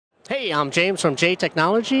Hey, I'm James from J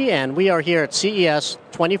Technology, and we are here at CES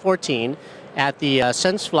 2014 at the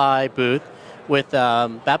senseFly booth with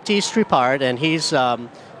Baptiste Tripard, and he's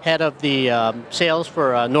head of the sales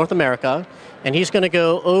for North America, and he's going to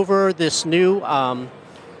go over this new drone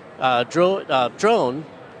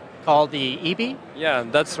called the Ebee. Yeah,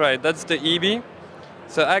 that's right. That's the Ebee.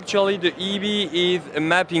 So actually, the Ebee is a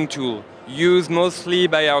mapping tool used mostly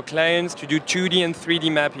by our clients to do 2D and 3D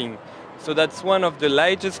mapping. So that's one of the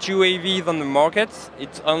lightest UAVs on the market.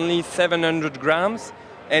 It's only 700 grams,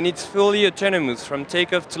 and it's fully autonomous from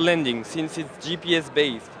takeoff to landing since it's GPS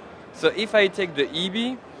based. So if I take the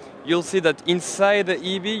Ebee, you'll see that inside the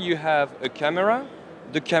Ebee you have a camera.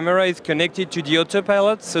 The camera is connected to the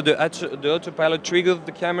autopilot, so the autopilot triggers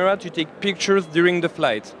the camera to take pictures during the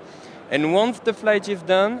flight. And once the flight is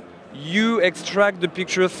done, you extract the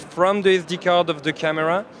pictures from the SD card of the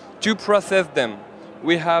camera to process them.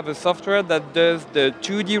 We have a software that does the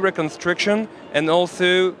 2D reconstruction and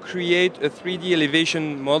also create a 3D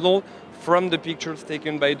elevation model from the pictures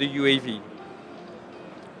taken by the UAV.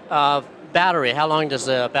 Battery, how long does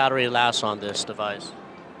the battery last on this device?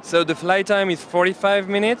 So the flight time is 45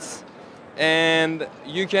 minutes, and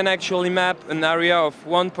you can actually map an area of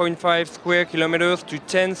 1.5 square kilometers to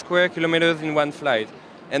 10 square kilometers in one flight.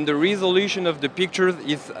 And the resolution of the pictures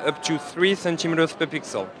is up to 3 centimeters per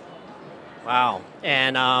pixel. Wow.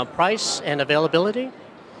 And price and availability?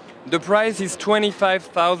 The price is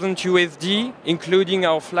 25,000 USD, including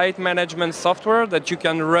our flight management software that you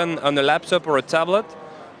can run on a laptop or a tablet,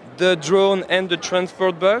 the drone and the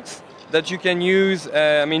transport box that you can use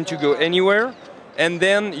to go anywhere, and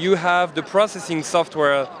then you have the processing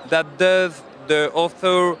software that does the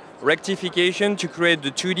auto rectification to create the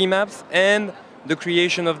 2D maps and the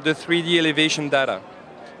creation of the 3D elevation data.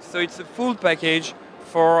 So it's a full package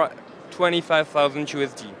for 25,000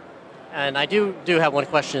 USD. And I do have one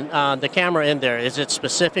question. The camera in there, is it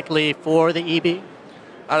specifically for the Ebee?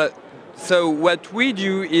 So what we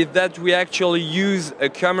do is that we actually use a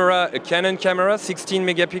Canon camera, 16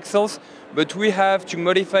 megapixels, but we have to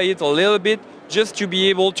modify it a little bit just to be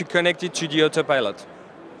able to connect it to the autopilot.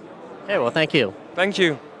 Okay, well, thank you. Thank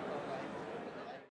you.